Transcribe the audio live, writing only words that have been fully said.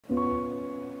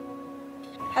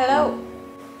Hello!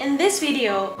 In this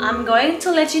video, I'm going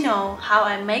to let you know how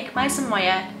I make my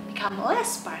Samoyed become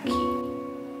less barky.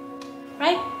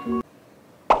 Right?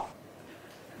 Yeah,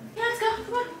 let's go,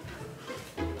 come on!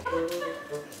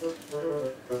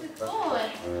 Good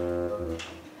boy!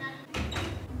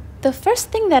 The first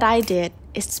thing that I did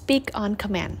is speak on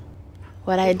command.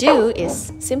 What I do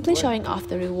is simply showing off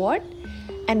the reward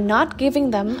and not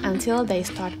giving them until they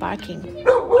start barking.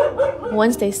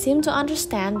 Once they seem to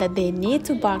understand that they need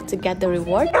to bark to get the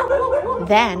reward,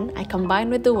 then I combine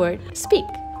with the word speak.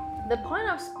 The point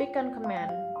of speak on command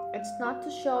is not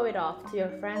to show it off to your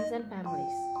friends and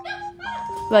families.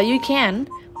 Well, you can,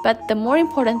 but the more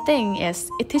important thing is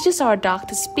it teaches our dog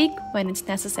to speak when it's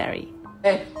necessary.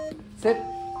 Hey, sit.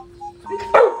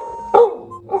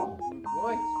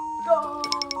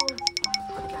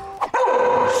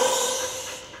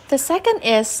 The second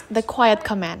is the quiet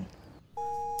command.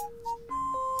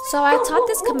 So I taught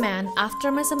this command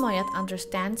after my Samoyed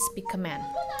understands speak command.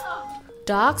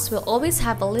 Dogs will always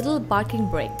have a little barking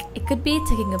break. It could be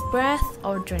taking a breath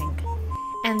or drink.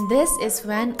 And this is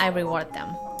when I reward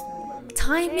them.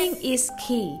 Timing is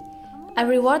key. I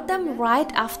reward them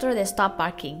right after they stop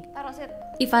barking.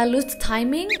 If I lose the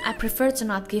timing, I prefer to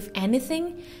not give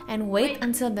anything and wait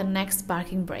until the next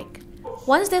barking break.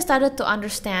 Once they started to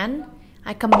understand,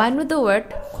 I combine with the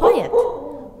word quiet.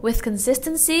 With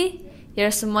consistency, your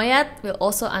Samoyed will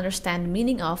also understand the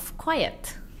meaning of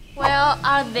quiet. Well,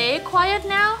 are they quiet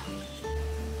now?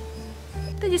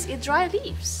 They just eat dry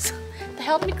leaves. They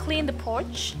help me clean the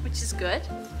porch, which is good.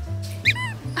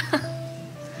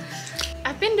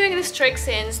 I've been doing this trick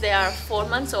since they are 4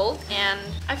 months old and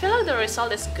I feel like the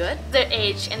result is good. Their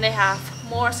age and they have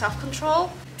more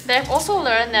self-control. They've also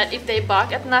learned that if they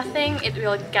bark at nothing, it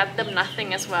will get them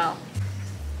nothing as well.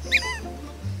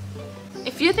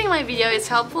 If you think my video is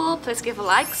helpful, please give a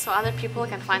like so other people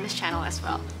can find this channel as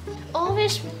well.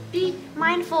 Always be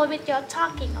mindful with your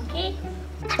talking, okay?